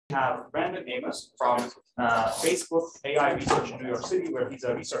have Brandon Amos from Facebook AI Research in New York City, where he's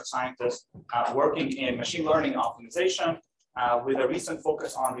a research scientist working in machine learning optimization with a recent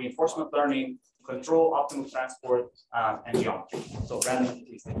focus on reinforcement learning, control, optimal transport, and geometry. So Brandon,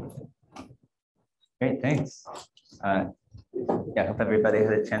 please take it. Great, thanks. Yeah, I hope everybody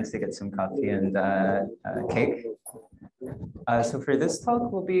had a chance to get some coffee and cake. So for this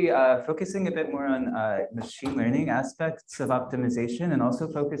talk, we'll be focusing a bit more on machine learning aspects of optimization and also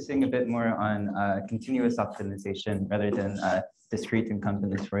focusing a bit more on continuous optimization rather than discrete and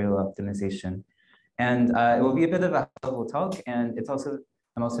combinatorial optimization. And it will be a bit of a high-level talk, and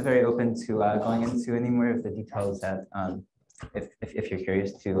I'm also very open to going into any more of the details that if you're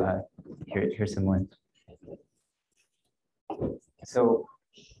curious to hear some more. So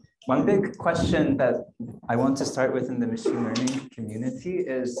one big question that I want to start with in the machine learning community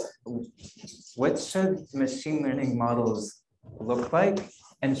is, what should machine learning models look like?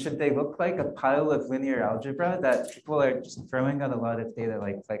 And should they look like a pile of linear algebra that people are just throwing out a lot of data,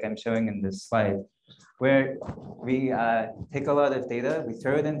 like I'm showing in this slide, where we take a lot of data, we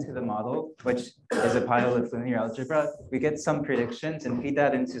throw it into the model, which is a pile of linear algebra, we get some predictions and feed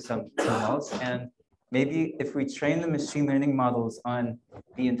that into something else. And maybe if we train the machine learning models on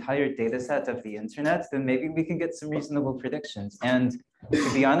the entire data set of the internet, then maybe we can get some reasonable predictions. And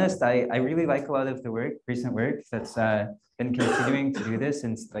to be honest, I really like a lot of the recent work that's been continuing to do this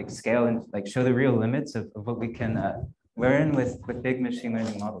and like scale and like show the real limits of what we can learn with big machine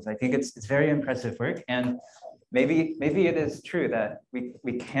learning models. I think it's very impressive work. And maybe it is true that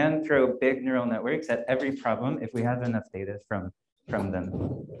we can throw big neural networks at every problem if we have enough data from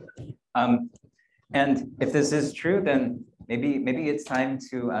them. And if this is true, then maybe it's time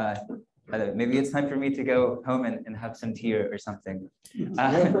to maybe it's time for me to go home and have some tea or something.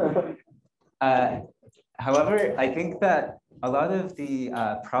 However, I think that a lot of the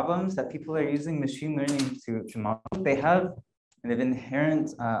problems that people are using machine learning to model, they have an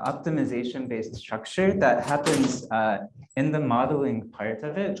inherent optimization-based structure that happens in the modeling part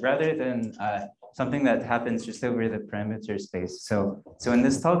of it, rather than something that happens just over the parameter space. So in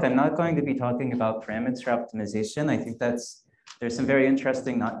this talk, I'm not going to be talking about parameter optimization. I think there's some very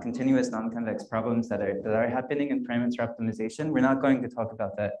interesting continuous non-convex problems that are happening in parameter optimization. We're not going to talk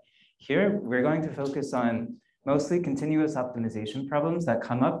about that here. We're going to focus on mostly continuous optimization problems that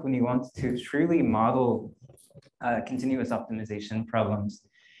come up when you want to truly model continuous optimization problems.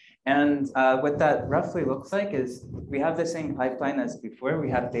 And what that roughly looks like is we have the same pipeline as before. We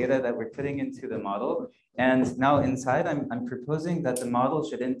have data that we're putting into the model. And now inside, I'm proposing that the model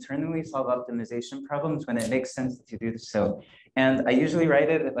should internally solve optimization problems when it makes sense to do so. And I usually write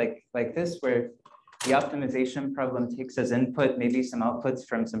it like this, where the optimization problem takes as input maybe some outputs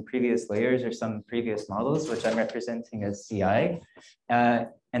from some previous layers or some previous models, which I'm representing as CI.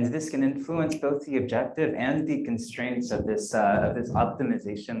 And this can influence both the objective and the constraints of this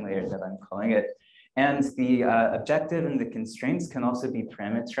optimization layer that I'm calling it. And the objective and the constraints can also be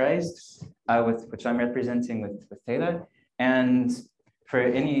parameterized, which I'm representing with theta. And for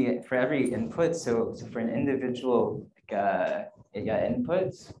every input, so for an individual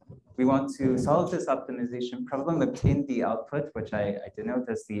input, we want to solve this optimization problem, obtain the output, which I denote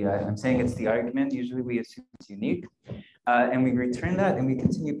as I'm saying it's the argument. Usually we assume it's unique. And we return that and we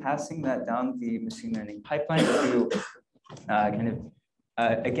continue passing that down the machine learning pipeline to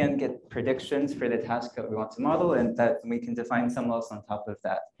again, get predictions for the task that we want to model, and that we can define something else on top of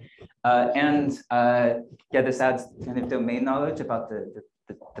that. This adds kind of domain knowledge about the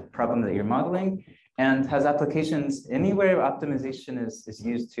problem that you're modeling, and has applications anywhere optimization is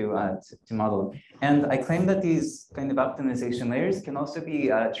used to model. And I claim that these kind of optimization layers can also be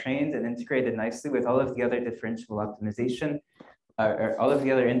trained and integrated nicely with all of the other differentiable optimization, or all of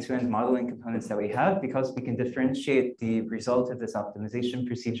the other end-to-end modeling components that we have, because we can differentiate the result of this optimization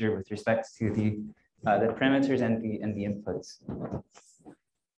procedure with respect to the parameters and the inputs.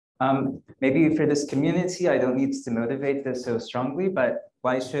 Maybe for this community, I don't need to motivate this so strongly, but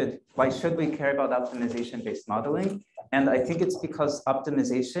why should we care about optimization-based modeling? And I think it's because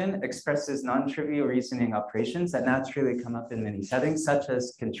optimization expresses non-trivial reasoning operations that naturally come up in many settings, such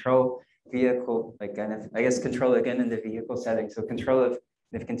as control, vehicle, control again in the vehicle setting. So control of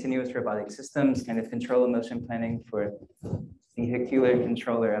continuous robotic systems, kind of control of motion planning for vehicular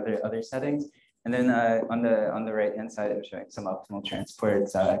control or other settings. And then on the right hand side, I'm showing some optimal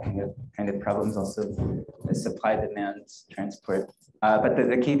transport kind of problems, also the supply demand transport. But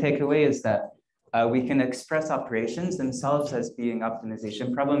the key takeaway is that we can express operations themselves as being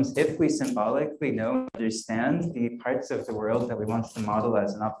optimization problems if we symbolically know and understand the parts of the world that we want to model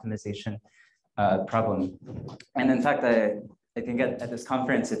as an optimization problem. And in fact, I think at this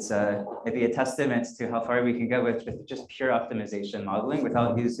conference, it's maybe a testament to how far we can go with just pure optimization modeling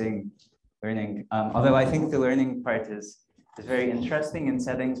without using learning. Although I think the learning part is very interesting in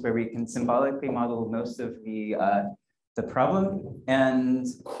settings where we can symbolically model most of the problem, and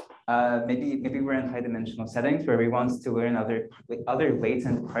maybe we're in high dimensional settings where we want to learn other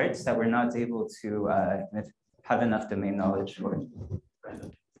latent parts that we're not able to have enough domain knowledge for.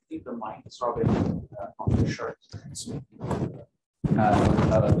 Keep the mic probably on the shirt.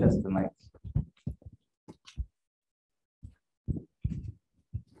 I'll adjust the mic.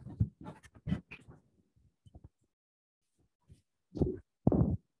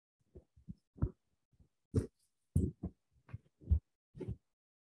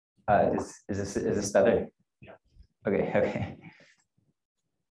 Is this better? Yeah. Okay.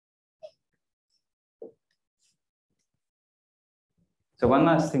 So one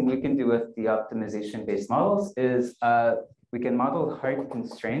last thing we can do with the optimization-based models is we can model hard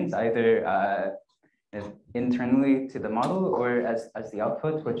constraints either internally to the model or as the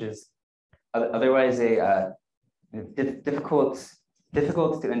output, which is otherwise a difficult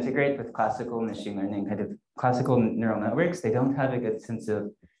to integrate with classical machine learning, kind of classical neural networks. They don't have a good sense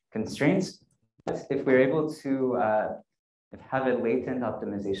of constraints. But if we're able to have a latent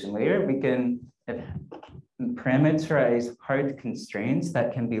optimization layer, we can parameterize hard constraints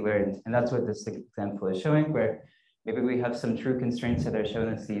that can be learned. And that's what this example is showing, where maybe we have some true constraints that are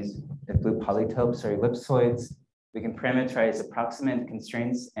shown as these blue polytopes or ellipsoids. We can parameterize approximate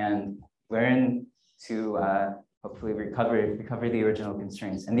constraints and learn to hopefully recover the original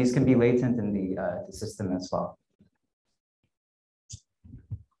constraints. And these can be latent in the system as well.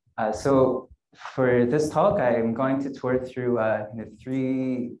 So for this talk, I'm going to tour through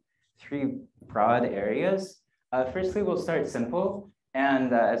three broad areas. Firstly, we'll start simple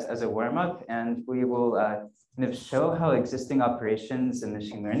and as a warm-up, and we will kind of show how existing operations in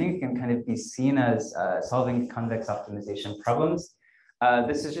machine learning can kind of be seen as solving convex optimization problems.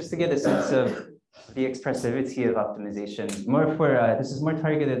 This is just to get a sense of the expressivity of optimization. This is more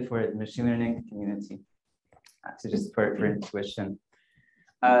targeted for the machine learning community. So just for intuition.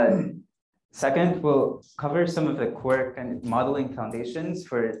 Second, we'll cover some of the core kind of modeling foundations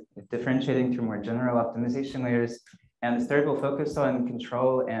for differentiating through more general optimization layers. And third, we'll focus on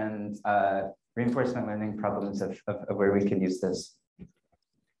control and reinforcement learning problems of where we can use this.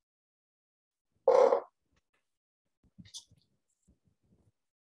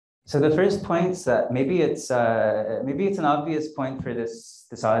 So the first point is that maybe it's an obvious point for this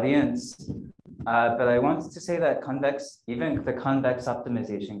audience, but I wanted to say that even the convex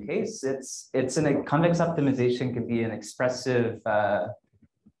optimization case, convex optimization can be an expressive.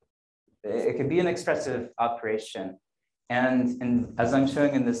 It can be an expressive operation, and as I'm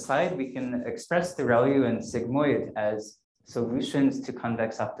showing in this slide, we can express the ReLU and sigmoid as solutions to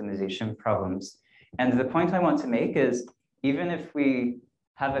convex optimization problems. And the point I want to make is, even if we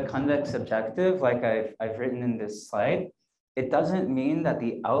have a convex objective, like I've written in this slide, it doesn't mean that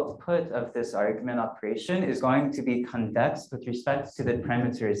the output of this argument operation is going to be convex with respect to the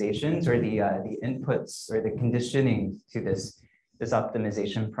parameterizations or the inputs or the conditioning to this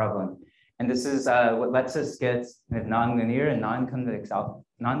optimization problem. And this is what lets us get nonlinear and non-convex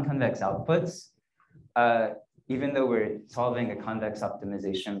outputs, even though we're solving a convex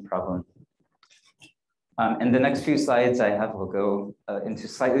optimization problem. And the next few slides will go into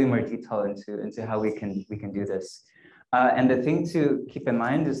slightly more detail into how we can do this. And the thing to keep in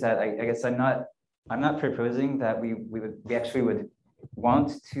mind is that I guess I'm not proposing that we actually would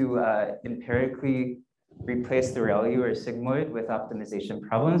want to empirically replace the ReLU or sigmoid with optimization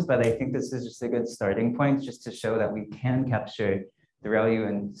problems, but I think this is just a good starting point just to show that we can capture the ReLU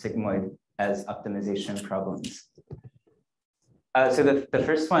and sigmoid as optimization problems. So the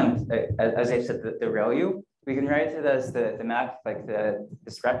first one, as I said, the ReLU, we can write it as the map, like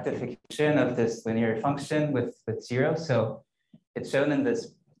this rectification of this linear function with 0. So it's shown in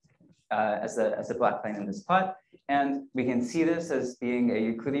this as a black line in this plot, and we can see this as being a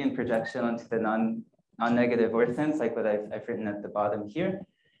Euclidean projection onto the non-negative orthants, like what I've written at the bottom here.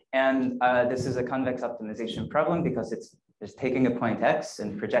 And this is a convex optimization problem because it's just taking a point x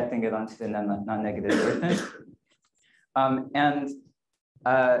and projecting it onto the non-negative orthant.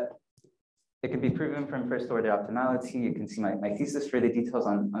 It can be proven from first order optimality. You can see my thesis for the details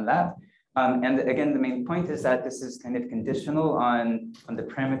on that. And again, the main point is that this is kind of conditional on the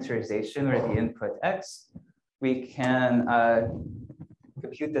parameterization or the input x. We can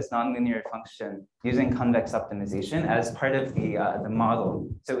compute this nonlinear function using convex optimization as part of the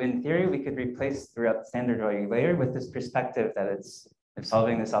model. So in theory, we could replace the standard ReLU layer with this perspective that it's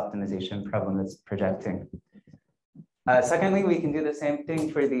solving this optimization problem that's projecting. Secondly, we can do the same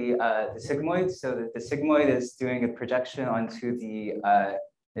thing for the sigmoid. So the sigmoid is doing a projection onto the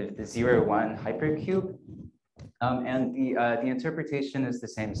 0, 1 hypercube. And the interpretation is the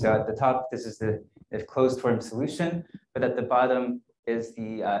same. So at the top, this is the closed form solution, but at the bottom is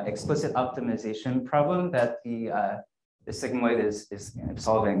the explicit optimization problem that the sigmoid is kind of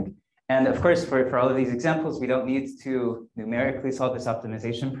solving. And of course, for all of these examples, we don't need to numerically solve this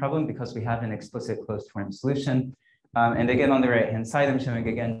optimization problem because we have an explicit closed form solution. And again, on the right-hand side, I'm showing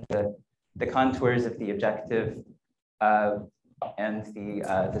again the contours of the objective and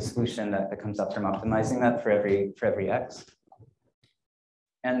the solution that comes up from optimizing that for every x.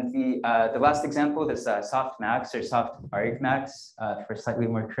 And the last example, this softmax or soft argmax for a slightly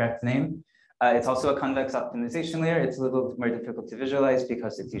more correct name. It's also a convex optimization layer. It's a little more difficult to visualize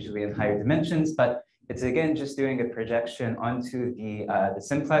because it's usually in higher dimensions, but it's again just doing a projection onto the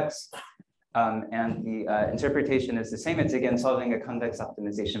simplex. And the interpretation is the same. It's again solving a convex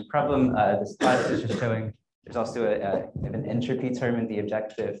optimization problem. This plot is just showing there's also an entropy term in the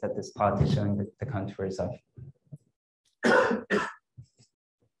objective that this plot is showing the contours of.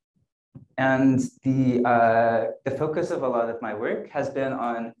 And the focus of a lot of my work has been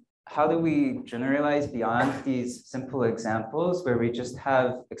on how do we generalize beyond these simple examples where we just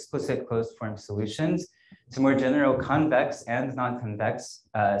have explicit closed form solutions to more general convex and non-convex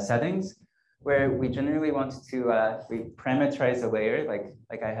settings, where we generally want to we parameterize a layer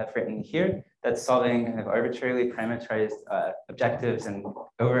like I have written here that's solving kind of arbitrarily parameterized objectives and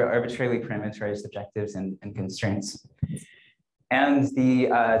over arbitrarily parameterized objectives and constraints. And the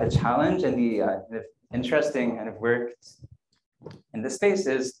challenge and the interesting kind of work in this space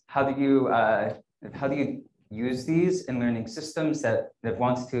is how do you use these in learning systems that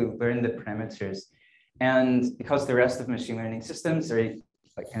want to learn the parameters? And because the rest of machine learning systems are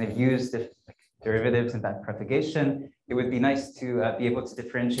kind of use derivatives and backpropagation, it would be nice to be able to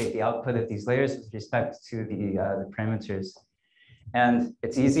differentiate the output of these layers with respect to the parameters. And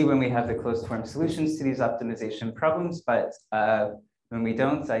it's easy when we have the closed form solutions to these optimization problems, but when we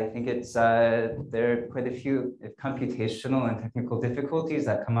don't, I think there are quite a few computational and technical difficulties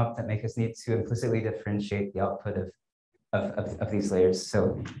that come up that make us need to implicitly differentiate the output of these layers.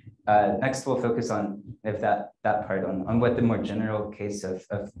 So next we'll focus on that part on what the more general case of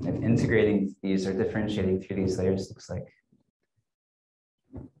integrating these or differentiating through these layers looks like.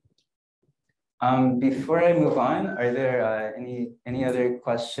 Before I move on, are there any other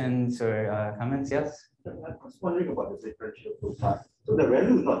questions or comments? Yes? I was wondering about the differentiable part. So the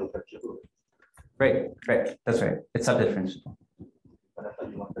value is not differentiable. Right, that's right. It's sub-differentiable. But I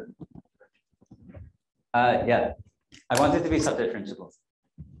thought you wanted. Yeah, I want it to be sub-differentiable.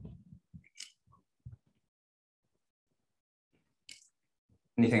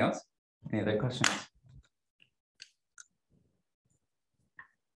 Anything else? Any other questions?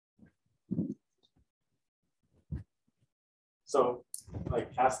 So,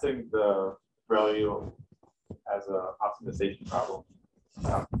 like casting the value as an optimization problem,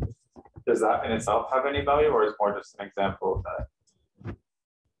 does that in itself have any value, or is more just an example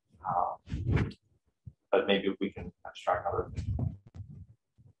that maybe we can abstract out of?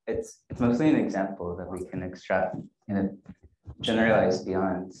 It's mostly an example that we can extract and generalize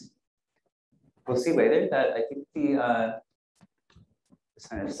beyond. We'll see later that I think this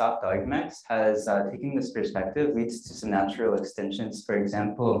kind of soft argmax has taking this perspective leads to some natural extensions. For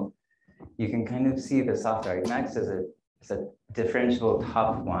example, you can kind of see the soft argmax as a differentiable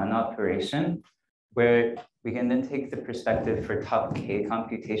top one operation, where we can then take the perspective for top k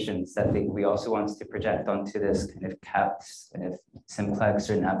computations that we also want to project onto this kind of capped kind of simplex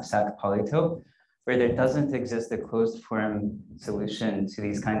or knapsack polytope, where there doesn't exist a closed form solution to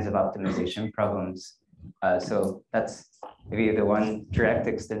these kinds of optimization problems. So that's maybe the one direct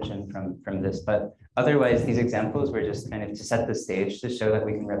extension from this, but otherwise these examples were just kind of to set the stage to show that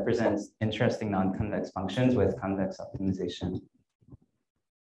we can represent interesting non-convex functions with convex optimization.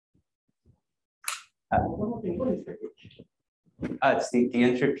 One more thing, what is the H? It's the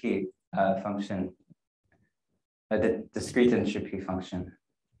entropy function, the discrete entropy function.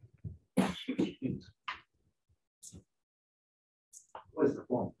 What is the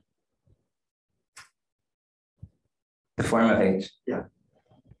form? The form of H. Yeah.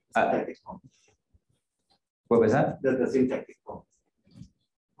 Syntactic form. What was that? The syntactic form.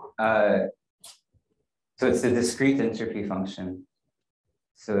 So it's the discrete entropy function.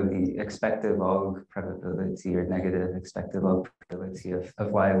 So the expected log probability or negative expected log probability of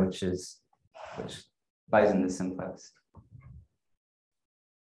y, which lies in the simplex.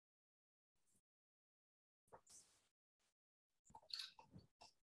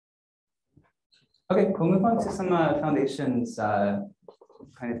 Okay, we'll move on to some foundations, kind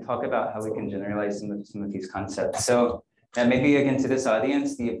of talk about how we can generalize some of these concepts. So maybe again to this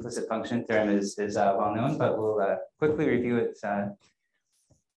audience, the implicit function theorem is well known, but we'll quickly review it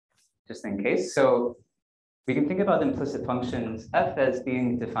just in case. So we can think about implicit functions f as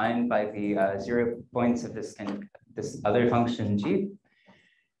being defined by the 0 points of this other function g.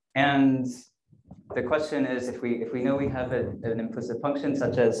 And the question is, if we know we have an implicit function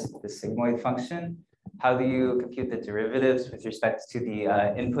such as the sigmoid function, how do you compute the derivatives with respect to the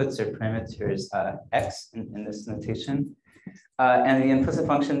inputs or parameters x in this notation? And the implicit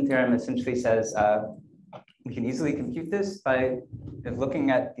function theorem essentially says we can easily compute this by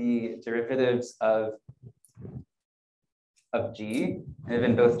looking at the derivatives of g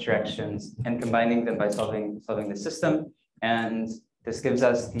in both directions and combining them by solving the system. And this gives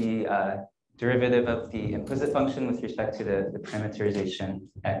us the derivative of the implicit function with respect to the parameterization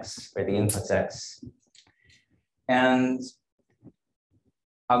x, or the inputs x. And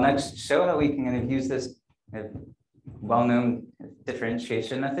I'll next show how we can kind of use this well-known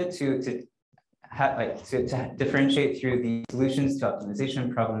differentiation method to differentiate through the solutions to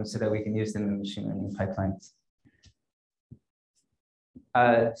optimization problems so that we can use them in machine learning pipelines.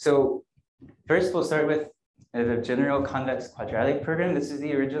 So first, we'll start with the general convex quadratic program. This is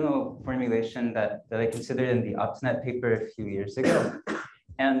the original formulation that I considered in the OptNet paper a few years ago.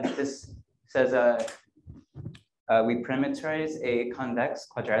 And this says we parameterize a convex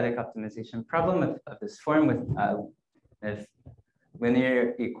quadratic optimization problem of this form with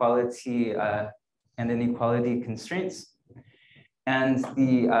linear equality and inequality constraints. And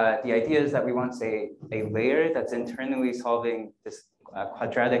the idea is that we want a layer that's internally solving this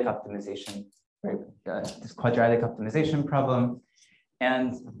quadratic optimization, right? This quadratic optimization problem.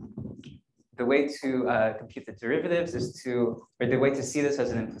 And the way to compute the derivatives is or the way to see this as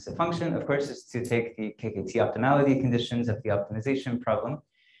an implicit function, of course, is to take the KKT optimality conditions of the optimization problem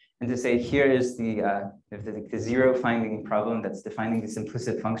and to say, here is the zero finding problem that's defining this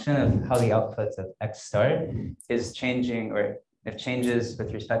implicit function of how the output of x star is changing, or if changes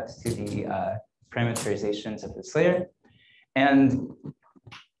with respect to the parameterizations of this layer. And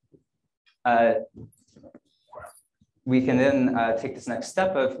we can then take this next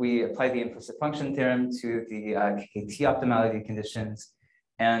step of we apply the implicit function theorem to the KKT optimality conditions.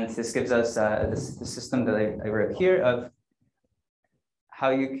 And this gives us the system that I wrote here of how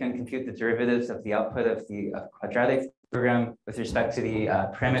you can compute the derivatives of the output of the quadratic program with respect to the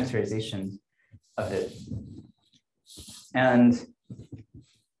parameterization of it. And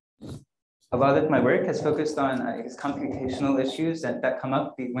a lot of my work has focused on computational issues that come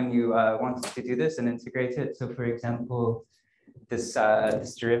up when you want to do this and integrate it. So for example, this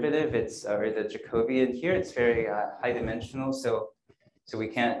derivative, or the Jacobian here, it's very high dimensional. So we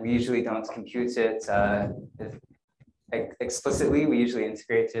usually don't compute it explicitly. We usually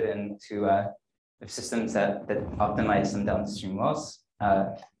integrate it into systems that optimize some downstream loss.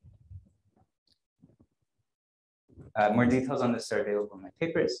 More details on this are available in my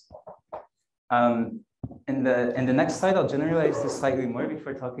papers. In the next slide, I'll generalize this slightly more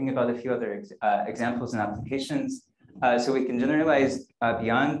before talking about a few other examples and applications. So we can generalize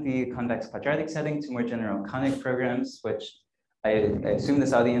beyond the convex quadratic setting to more general conic programs, which I assume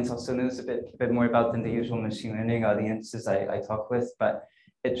this audience also knows a bit more about than the usual machine learning audiences I talk with. But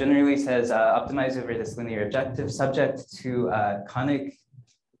it generally says optimize over this linear objective subject to conic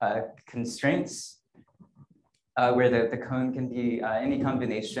constraints, where the cone can be any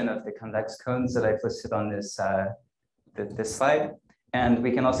combination of the convex cones that I've listed on this this slide. And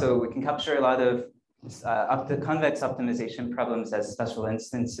we can capture a lot of the convex optimization problems as special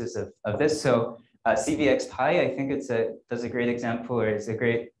instances of this. So CVXPI, I think does a great example, or is a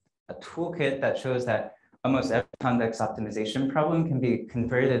great toolkit that shows that almost every convex optimization problem can be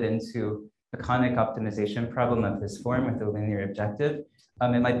converted into a conic optimization problem of this form with a linear objective.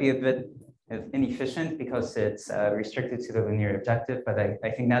 It might be a bit inefficient because it's restricted to the linear objective, but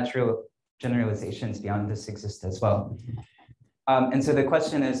I think natural generalizations beyond this exist as well. And so the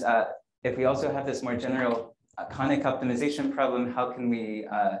question is, if we also have this more general conic optimization problem, how can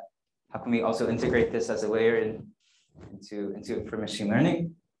we also integrate this as a layer into for machine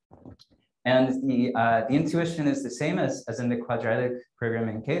learning? And the intuition is the same as in the quadratic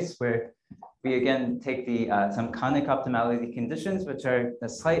programming case, where we again take some conic optimality conditions, which are a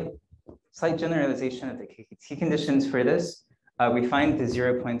slight generalization of the KKT conditions for this. We find the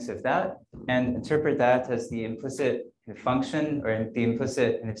 0 points of that and interpret that as the implicit function, or the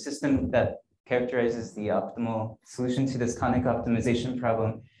implicit system that characterizes the optimal solution to this conic optimization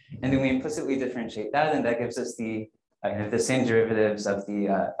problem. And then we implicitly differentiate that, and that gives us the the same derivatives of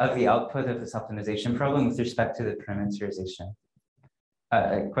the output of this optimization problem with respect to the parameterization.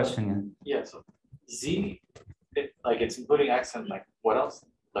 Question, yeah. Yeah, so Z, it's including X and like what else?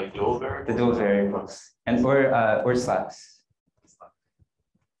 Like dual variables? The dual variables and or slacks.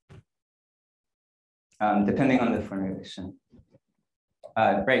 Depending on the formulation.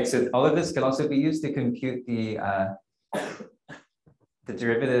 Right, so all of this can also be used to compute the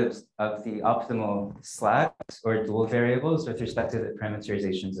derivatives of the optimal slacks or dual variables with respect to the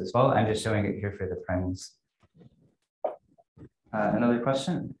parameterizations as well. I'm just showing it here for the primals. Another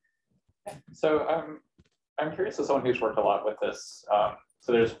question? So I'm curious as someone who's worked a lot with this.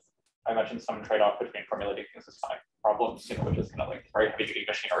 So I mentioned some trade-off between formulating systemic problems, which is kind of like very heavy duty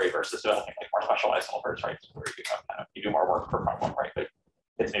machinery versus developing like more specialized solvers, right? Where you have you do more work per problem, right? But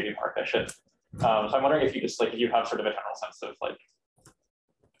it's maybe more efficient. So I'm wondering if you just if you have sort of a general sense of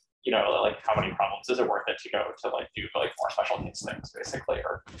how many problems is it worth it to go to do more special case things basically,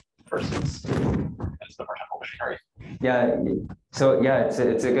 or versus the more general machinery? Yeah. So yeah, it's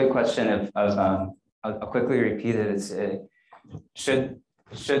a good question. I'll quickly repeat it. It's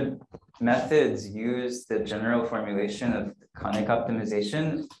should methods use the general formulation of conic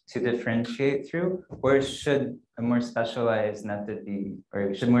optimization to differentiate through, or should a more specialized method be,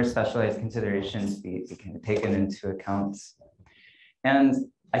 or should more specialized considerations be taken into account? And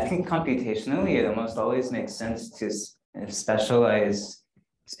I think computationally, it almost always makes sense to specialize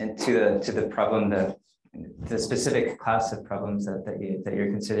into the problem, the specific class of problems that you're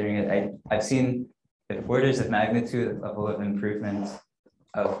considering it. I've seen orders of magnitude level of improvement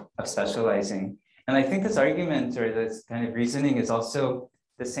of specializing. And I think this argument or this kind of reasoning is also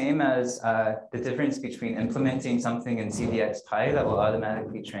the same as the difference between implementing something in CVXPy that will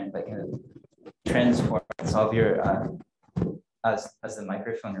automatically transform, solve your as the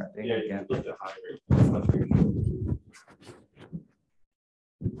microphone wrapping. Yeah, you get the high rate.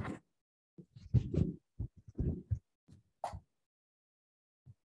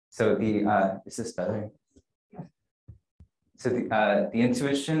 So is this better? So the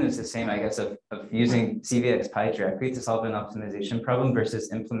intuition is the same, I guess, of using CVXPy directly to solve an optimization problem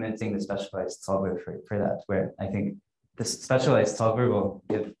versus implementing the specialized solver for that, where I think the specialized solver will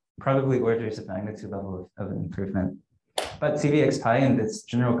give probably orders of magnitude level of improvement. But CVXPy and this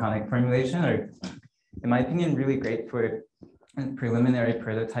general conic formulation are, in my opinion, really great for preliminary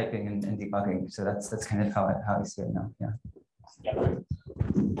prototyping and debugging. So that's kind of how I see it now. Yeah.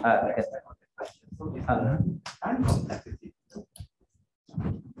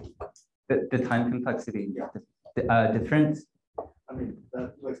 The time complexity. Different. I mean,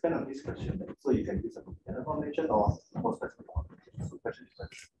 to expand on this question, so you can use a combinatorial formulation or more specific formulation. So question is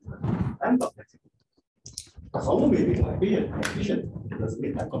time complexity. Because all may be efficient, it doesn't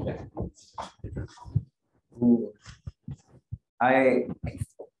mean time complexity.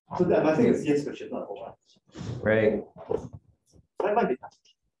 So that I think it's yes question, not over. Right.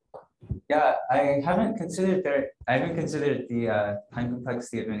 Yeah, I haven't considered the time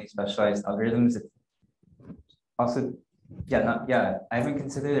complexity of any specialized algorithms. Also, I haven't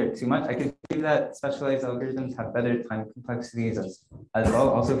considered it too much. I can see that specialized algorithms have better time complexities as well,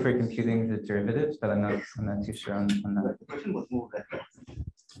 also for computing the derivatives, but I'm not too sure on that. The question was more that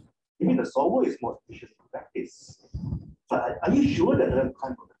you mean the solver is more efficient in practice. But are you sure that the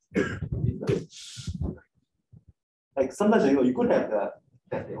time complexity? Like sometimes you could have that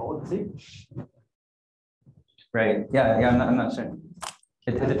they all the same. Right. Yeah. I'm not sure.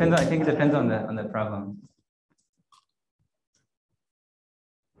 It depends. I think it depends on the problem.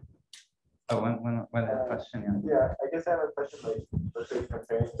 Oh, one question. Yeah, I guess I have a question let's say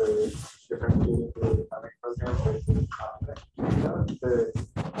comparing the differentiating to the atomic program versus convex.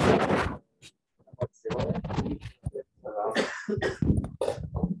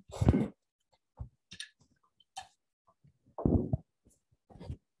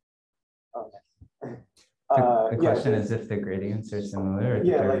 The question is if the gradients are similar. Or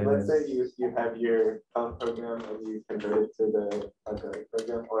yeah, let's say you have your program and you convert it to the algebraic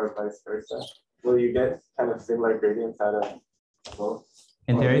program, or vice versa. Will you get kind of similar gradients out of both?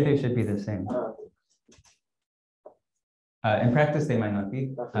 In theory, they should be the same. In practice, they might not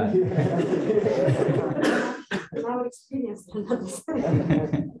be.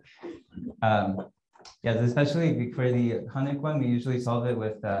 Yeah, especially for the conic one, we usually solve it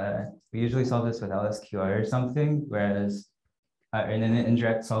with this with LSQR or something, whereas in an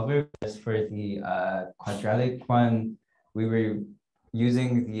indirect solver, whereas for the quadratic one, we were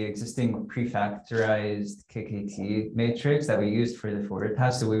using the existing prefactorized KKT matrix that we used for the forward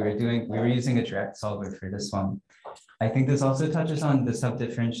pass. So we were using a direct solver for this one. I think this also touches on the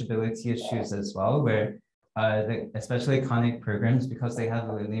subdifferentiability issues as well, where especially conic programs, because they have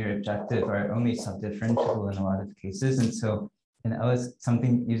a linear objective, are only subdifferentiable in a lot of cases. And so in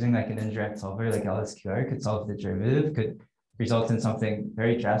something using like an indirect solver like LSQR could solve the derivative, could result in something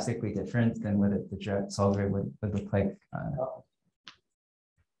very drastically different than what the direct solver would look like.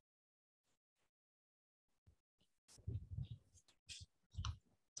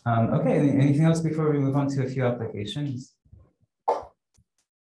 Okay, anything else before we move on to a few applications?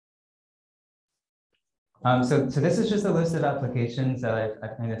 So this is just a list of applications that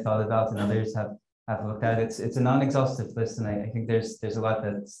I've kind of thought about and others have looked at. It's a non-exhaustive list, and I think there's a lot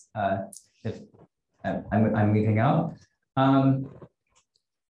that's if I'm leaving out.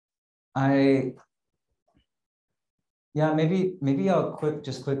 Maybe I'll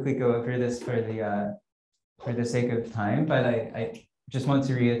quickly go over this for the sake of time, but I just want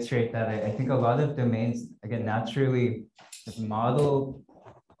to reiterate that I think a lot of domains, again, naturally model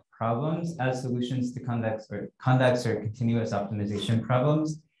problems as solutions to convex or continuous optimization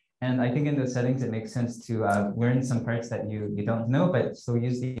problems. And I think in those settings, it makes sense to learn some parts that you don't know, but still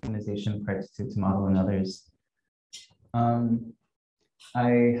use the optimization parts to model in others.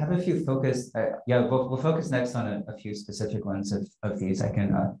 I have a few focused, we'll focus next on a few specific ones of these. I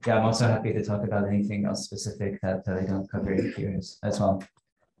can, I'm also happy to talk about anything else specific that I don't cover here as well.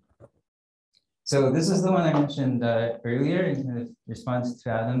 So this is the one I mentioned earlier in kind of response to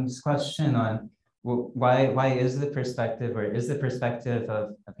Adam's question on why is the perspective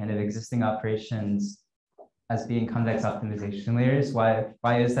of kind of existing operations as being convex optimization layers? Why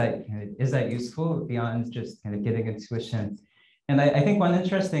is that useful beyond just kind of getting intuition? And I think one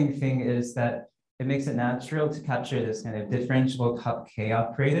interesting thing is that it makes it natural to capture this kind of differentiable top K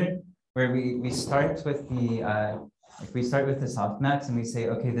operator, where we start with the softmax and we say,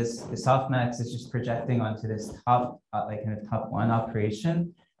 okay, this softmax is just projecting onto this top top one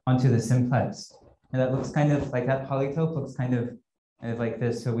operation onto the simplex, and that looks kind of like that polytope looks kind of like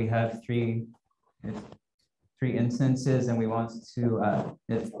this. So we have three instances, and we want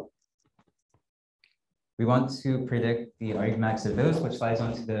to predict the argmax of those, which lies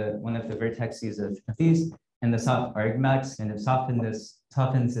onto one of the vertices of these, and the soft argmax kind of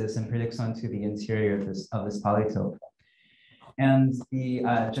softens this and predicts onto the interior of this polytope. And the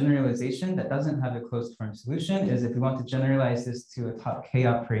generalization that doesn't have a closed form solution is, if we want to generalize this to a top K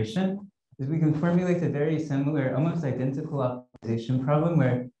operation, is we can formulate a very similar, almost identical optimization problem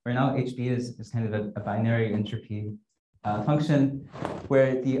where now HB is kind of a binary entropy function,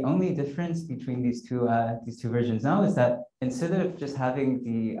 where the only difference between these two versions now is that instead of just having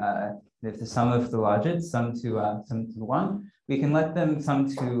the sum of the logits sum to 1, we can let them sum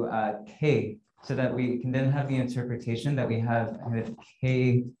to k, so that we can then have the interpretation that we have kind of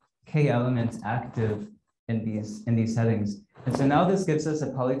k elements active in these settings. And so now this gives us a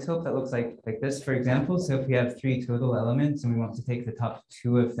polytope that looks like this, for example. So if we have 3 total elements and we want to take the top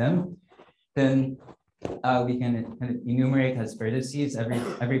 2 of them, then we can kind of enumerate as vertices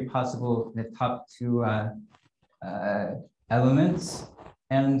every possible top 2 elements,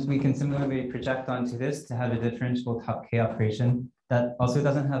 and we can similarly project onto this to have a differentiable top K operation that also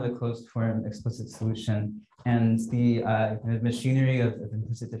doesn't have a closed form explicit solution. And the kind of machinery of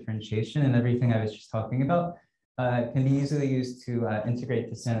implicit differentiation and everything I was just talking about can be easily used to integrate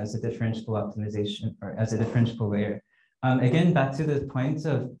this in as a differentiable optimization or as a differentiable layer. Again, back to the point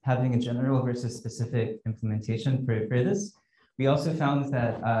of having a general versus specific implementation for this, we also found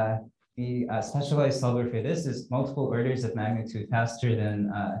that the specialized solver for this is multiple orders of magnitude faster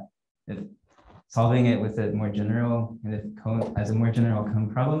than solving it with a more general cone, as a more general cone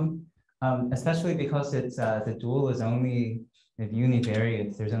problem, especially because it's the dual is only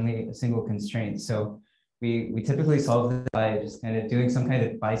univariate. There's only a single constraint. So we typically solve this by just kind of doing some kind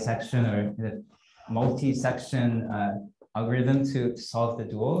of bisection or kind of multi-section algorithm to solve the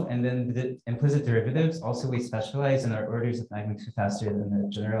dual. And then the implicit derivatives, also we specialize in our orders of magnitude faster than the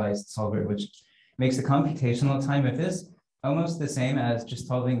generalized solver, which makes the computational time of this almost the same as just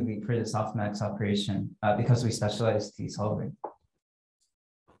solving the softmax operation, because we specialize the solving.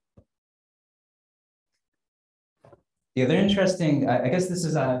 The other interesting, I guess this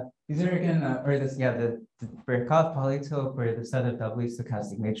is these are again, the Birkhoff polytope or the set of doubly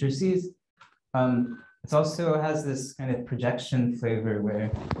stochastic matrices. It also has this kind of projection flavor where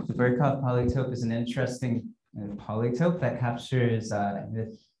the Birkhoff polytope is an interesting polytope that captures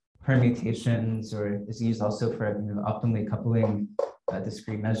the permutations, or is used also for optimally coupling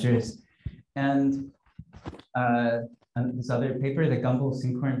discrete measures. And this other paper, the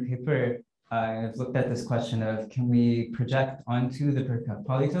Gumbel-Sinkhorn paper, I've looked at this question of, can we project onto the Birkhoff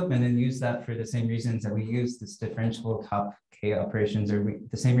polytope and then use that for the same reasons that we use this differentiable top K operations, or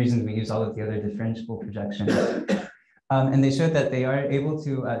the same reasons we use all of the other differentiable projections. And they showed that they are able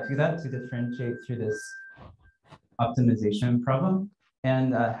to do that, to differentiate through this optimization problem,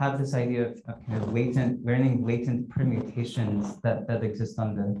 and have this idea of kind of learning latent permutations that exist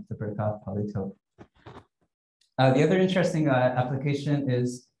on the Birkhoff polytope. The other interesting application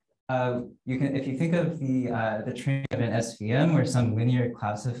is if you think of the training of an SVM or some linear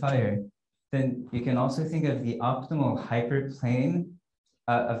classifier, then you can also think of the optimal hyperplane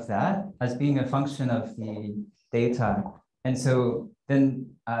of that as being a function of the data. And so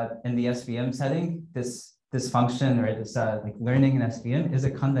then in the SVM setting, this function, or this like learning in SVM, is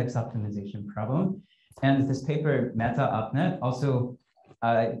a convex optimization problem. And this paper, MetaOpNet, also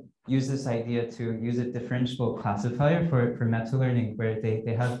use this idea to use a differentiable classifier for meta learning, where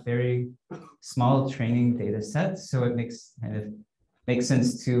they have very small training data sets. So it makes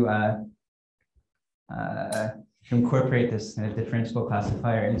sense to incorporate this kind of differentiable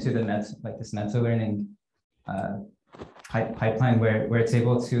classifier into the this meta learning pipeline, where it's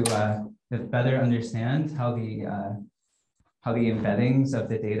able to better understand how the embeddings of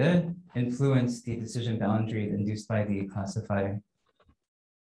the data influence the decision boundary induced by the classifier.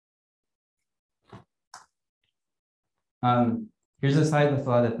 Here's a slide with a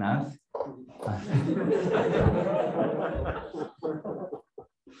lot of math.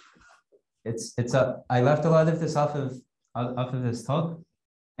 I left a lot of this off of this talk,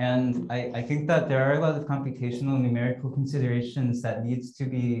 and I think that there are a lot of computational numerical considerations that needs to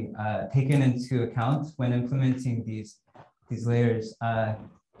be taken into account when implementing these layers. A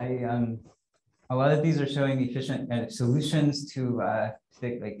lot of these are showing efficient solutions to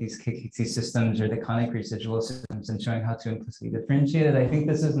like these KKT systems or the conic residual systems, and showing how to implicitly differentiate it. I think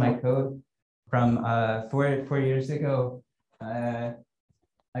this is my code from 4 years ago.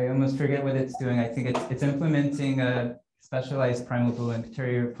 I almost forget what it's doing. I think it's implementing a specialized primal Boolean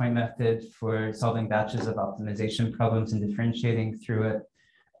interior point method for solving batches of optimization problems and differentiating through it.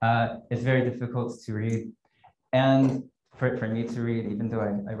 It's very difficult to read, and for me to read, even though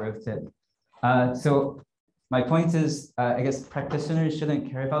I wrote it. So my point is, I guess practitioners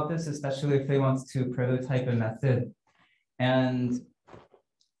shouldn't care about this, especially if they want to prototype a method. And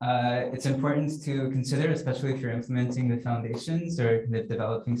it's important to consider, especially if you're implementing the foundations or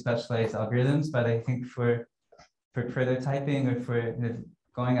developing specialized algorithms. But I think for prototyping or for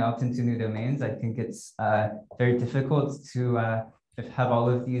going out into new domains, I think it's very difficult to have all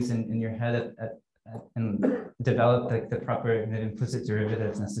of these in your head and develop the proper implicit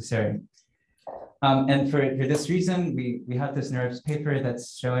derivatives necessary. And for this reason, we have this NeurIPS paper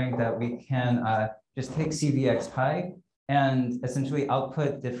that's showing that we can just take CVXPy and essentially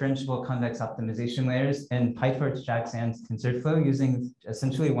output differentiable convex optimization layers in PyTorch, JAX, and TensorFlow using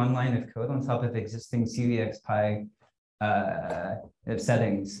essentially one line of code on top of existing CVXPy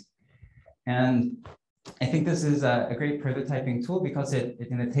settings. And I think this is a great prototyping tool because it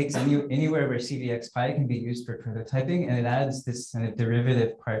takes anywhere where CVXPy can be used for prototyping, and it adds this kind of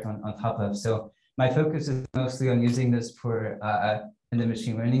derivative part on top of. So my focus is mostly on using this for in the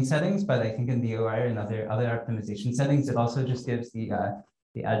machine learning settings, but I think in the OR and other optimization settings, it also just gives the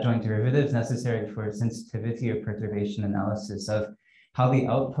adjoint derivatives necessary for sensitivity or perturbation analysis of how the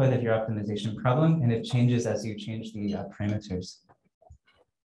output of your optimization problem, and it changes as you change the parameters.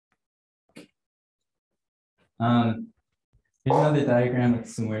 Here's another diagram with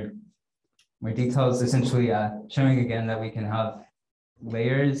some more details, essentially showing again that we can have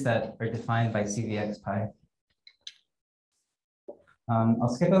layers that are defined by CVXPy. I'll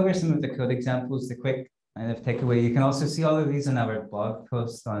skip over some of the code examples, the quick kind of takeaway. You can also see all of these in our blog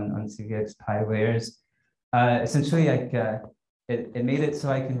post on CVXPy layers. Essentially, it made it so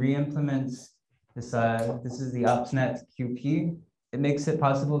I can re-implement this. This is the OpsNet QP. It makes it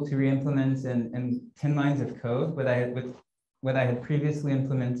possible to re-implement in 10 lines of code what I had previously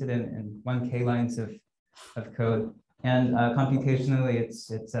implemented in 1K lines of code. And computationally, it's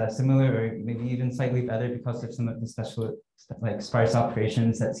similar or maybe even slightly better because of some of the special like sparse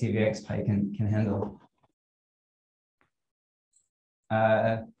operations that CVXPy can handle.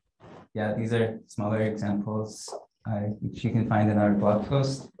 Yeah, these are smaller examples which you can find in our blog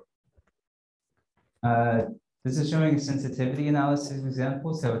post. This is showing a sensitivity analysis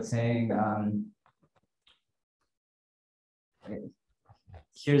example. So it's saying,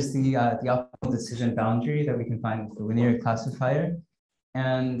 here's the optimal decision boundary that we can find with the linear classifier.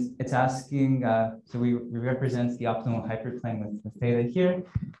 And it's asking, so we represent the optimal hyperplane with theta here.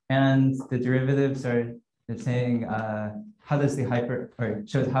 And the derivatives are it's saying how does the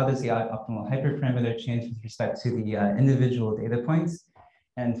optimal hyperparameter change with respect to the individual data points.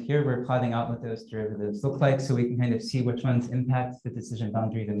 And here we're plotting out what those derivatives look like, so we can kind of see which ones impact the decision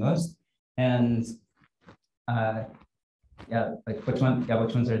boundary the most. And which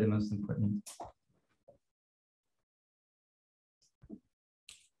ones are the most important.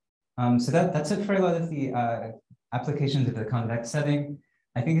 So that's it for a lot of the applications of the convex setting.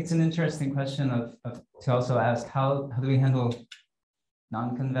 I think it's an interesting question to also ask how do we handle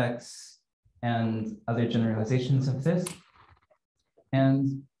non-convex and other generalizations of this.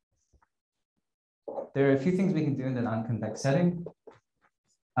 And there are a few things we can do in the non-convex setting.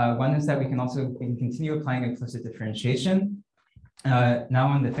 One is that we can continue applying implicit differentiation. Now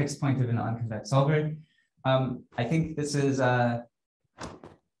on the fixed point of a non-convex solver. I think this is,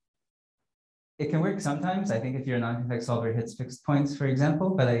 it can work sometimes. I think if your non-convex solver hits fixed points, for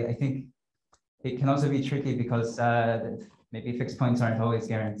example, but I think it can also be tricky because maybe fixed points aren't always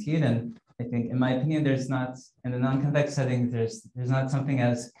guaranteed. And I think, in my opinion, there's not, in the non-convex setting, there's not something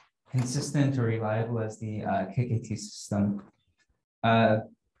as consistent or reliable as the KKT system.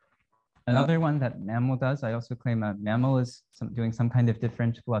 Another one that MAML does, I also claim MAML is doing some kind of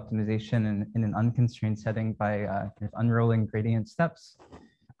differentiable optimization in an unconstrained setting by unrolling gradient steps.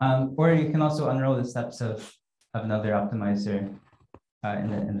 Or you can also unroll the steps of another optimizer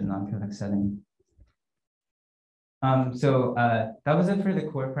in the non-convex setting. So that was it for the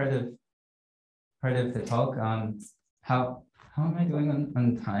core part of the talk. How am I doing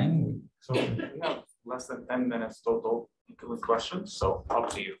on time? So we have less than 10 minutes total, including questions. So up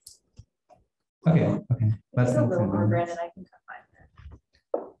to you. Okay. It's a little more, Brandon. I can cut 5 minutes.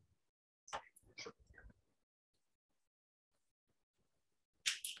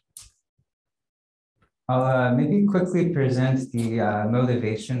 I'll maybe quickly present the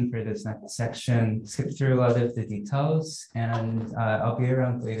motivation for this next section, skip through a lot of the details, and I'll be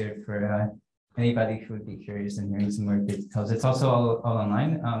around later for anybody who would be curious in hearing some more details. It's also all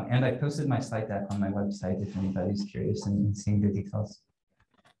online, and I posted my slide deck on my website if anybody's curious in seeing the details.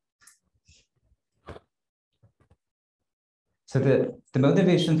 So the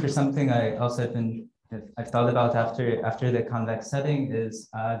motivation for something I also I've thought about after the convex setting is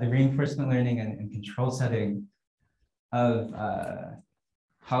the reinforcement learning and control setting of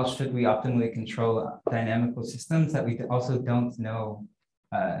how should we optimally control dynamical systems that we also don't know.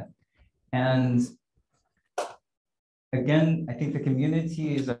 And again, I think the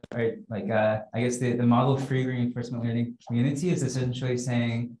communities are like, I guess the model-free reinforcement learning community is essentially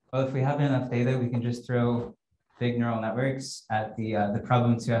saying, well, if we have enough data, we can just throw big neural networks at the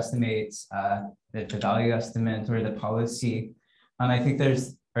problem to estimate the value estimate or the policy. I think there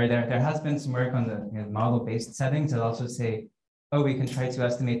has been some work on the model-based settings that also say, oh, we can try to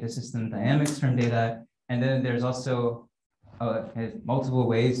estimate the system dynamics from data. And then there's also multiple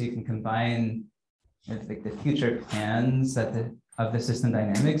ways you can combine like the future plans of the system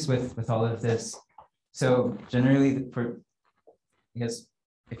dynamics with all of this. So generally, I guess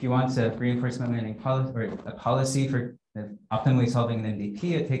if you want a reinforcement learning policy or a policy for optimally solving an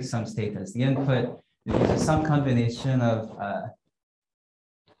MVP, it takes some state as the input. It uses some combination of a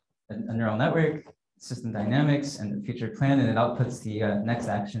neural network, system dynamics, and the future plan, and it outputs the next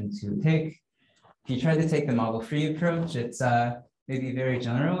action to take. If you try to take the model-free approach, it's maybe very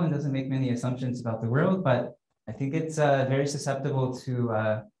general and doesn't make many assumptions about the world, but I think it's very susceptible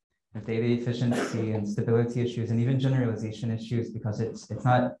to data efficiency and stability issues, and even generalization issues, because it's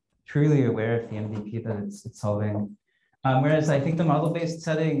not truly aware of the MVP that it's solving. Whereas I think the model-based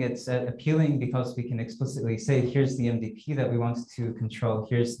setting, it's appealing because we can explicitly say, here's the MVP that we want to control,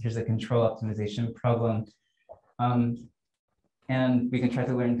 here's a control optimization problem. And we can try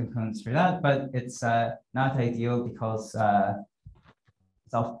to learn components for that, but it's not ideal because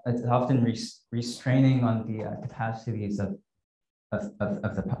it's often restraining on the capacities of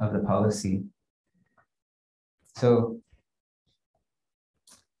the policy. So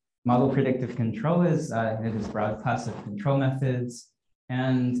model predictive control is this broad class of control methods,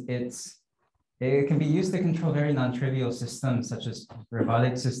 and it can be used to control very non-trivial systems such as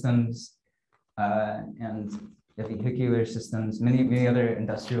robotic systems and vehicular systems. Many other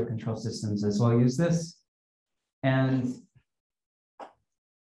industrial control systems as well use this. And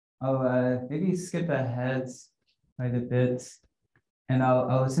I'll maybe skip ahead quite a bit. And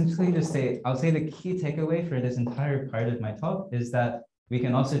I'll essentially just say, I'll say the key takeaway for this entire part of my talk is that we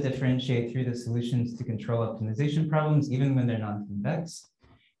can also differentiate through the solutions to control optimization problems, even when they're non-convex.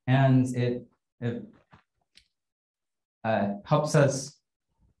 And it helps us.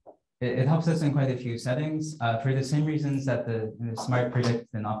 It helps us in quite a few settings for the same reasons that the smart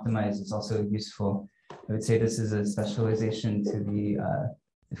predict and optimize is also useful. I would say this is a specialization to the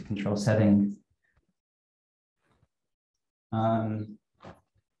if control setting.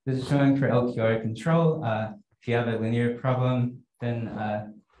 This is showing for LQR control. If you have a linear problem, then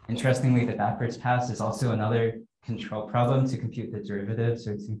interestingly, the backwards pass is also another control problem to compute the derivatives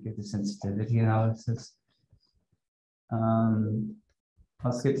or to compute the sensitivity analysis.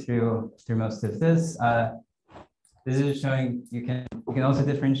 I'll skip through most of this. This is showing you can also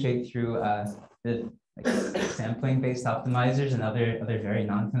differentiate through the sampling-based optimizers and other very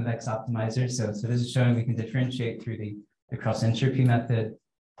non-convex optimizers. So this is showing we can differentiate through the cross entropy method.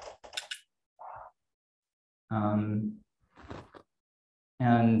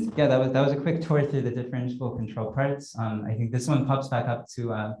 And yeah, that was a quick tour through the differentiable control parts. I think this one pops back up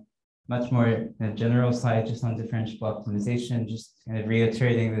to much more general slide just on differentiable optimization, just kind of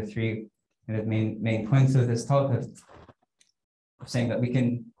reiterating the three kind of main points of this talk of saying that we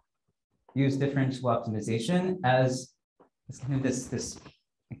can use differentiable optimization as kind of this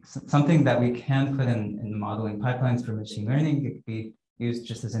something that we can put in modeling pipelines for machine learning. It could be used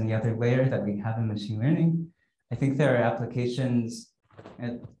just as any other layer that we have in machine learning. I think there are applications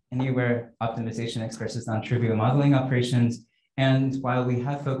anywhere optimization expresses non-trivial modeling operations. And while we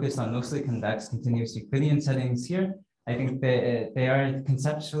have focused on mostly convex continuous Euclidean settings here, I think that they are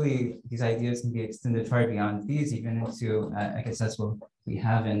conceptually, these ideas can be extended far beyond these, even into, I guess that's what we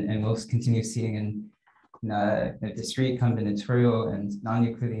have and we'll continue seeing in discrete, combinatorial, and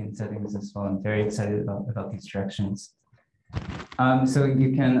non-Euclidean settings as well. I'm very excited about these directions. So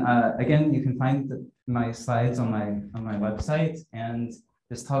you can, again, you can find my slides on my website, and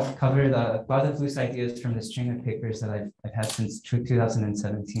this talk covered a lot of loose ideas from the string of papers that I've had since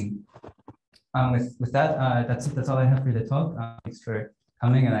 2017. With that, that's all I have for the talk. Thanks for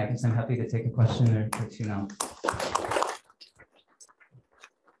coming, and I guess I'm happy to take a question or two now.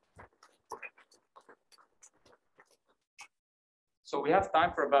 So we have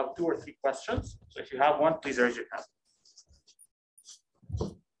time for about 2 or 3 questions. So if you have one, please raise your hand.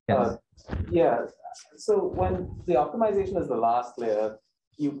 Yeah, so when the optimization is the last layer,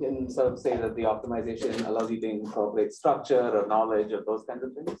 you can sort of say that the optimization allows you to incorporate structure or knowledge or those kinds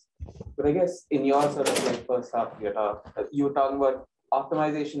of things. But I guess in your sort of like first half of your talk, you were talking about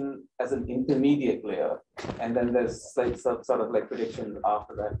optimization as an intermediate layer, and then there's like some sort of like prediction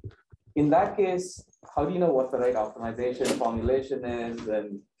after that. In that case, how do you know what the right optimization formulation is?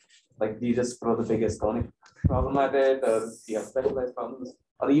 And like, do you just throw the biggest conic problem at it, or do you have specialized problems?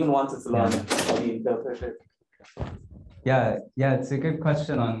 Or even once it's learned, how do you interpret it? Yeah, it's a good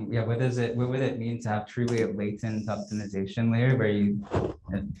question on what would it mean to have truly a latent optimization layer where you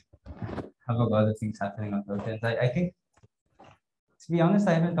have a lot of things happening on both ends. I think, to be honest,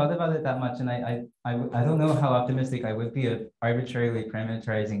 I haven't thought about it that much, and I don't know how optimistic I would be of arbitrarily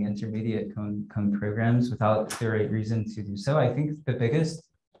parameterizing intermediate cone programs without the right reason to do so. I think the biggest,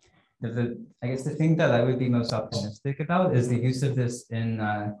 I guess the thing that I would be most optimistic about is the use of this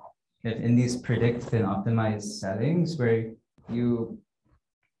in these predict and optimized settings where you,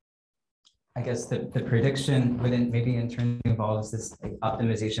 I guess the prediction wouldn't maybe in turn involves this like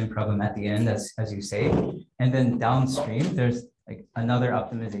optimization problem at the end, as you say, and then downstream there's like another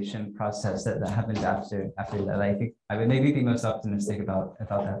optimization process that happens after that. I think I would maybe be most optimistic about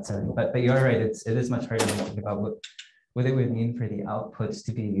that setting. But you're right, it is much harder to think about what it would mean for the outputs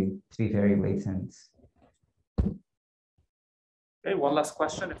to be very latent. Okay, one last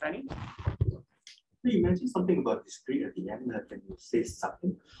question, if any. You mentioned something about discrete at the end. Can you say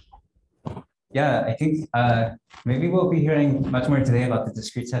something? Yeah, I think maybe we'll be hearing much more today about the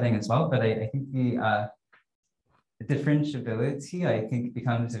discrete setting as well, but I think the differentiability, I think,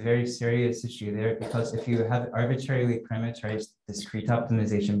 becomes a very serious issue there, because if you have arbitrarily parameterized discrete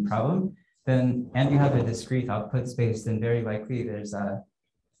optimization problem, then, and you have a discrete output space, then very likely there's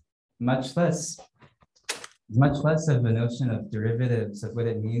much less of a notion of derivatives of what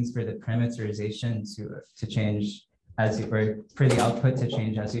it means for the parameterization to change as you, or for the output to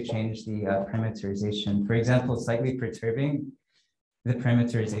change as you change the parameterization. For example, slightly perturbing the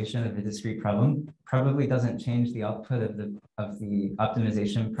parameterization of a discrete problem probably doesn't change the output of the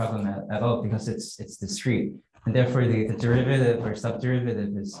optimization problem at all, because it's discrete, and therefore the derivative or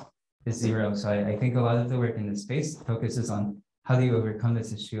subderivative is zero. So I think a lot of the work in this space focuses on how do you overcome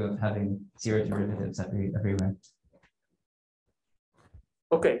this issue of having zero derivatives everywhere.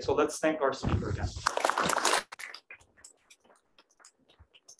 Okay, so let's thank our speaker again.